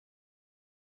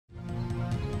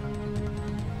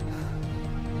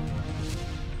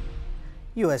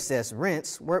USS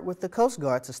Rents worked with the Coast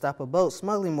Guard to stop a boat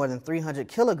smuggling more than 300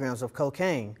 kilograms of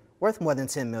cocaine, worth more than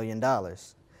 $10 million.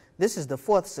 This is the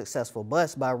fourth successful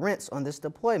bust by Rents on this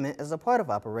deployment as a part of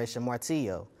Operation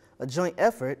Martillo, a joint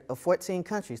effort of 14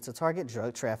 countries to target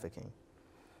drug trafficking.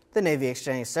 The Navy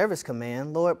Exchange Service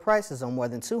Command lowered prices on more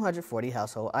than 240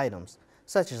 household items,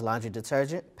 such as laundry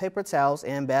detergent, paper towels,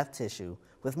 and bath tissue,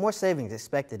 with more savings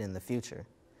expected in the future.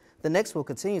 The next will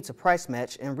continue to price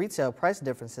match, and retail price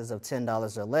differences of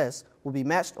 $10 or less will be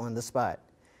matched on the spot.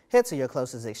 Head to your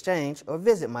closest exchange or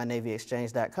visit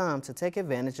mynavyexchange.com to take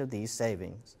advantage of these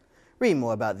savings. Read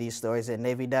more about these stories at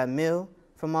navy.mil.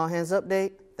 From All Hands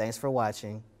Update, thanks for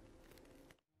watching.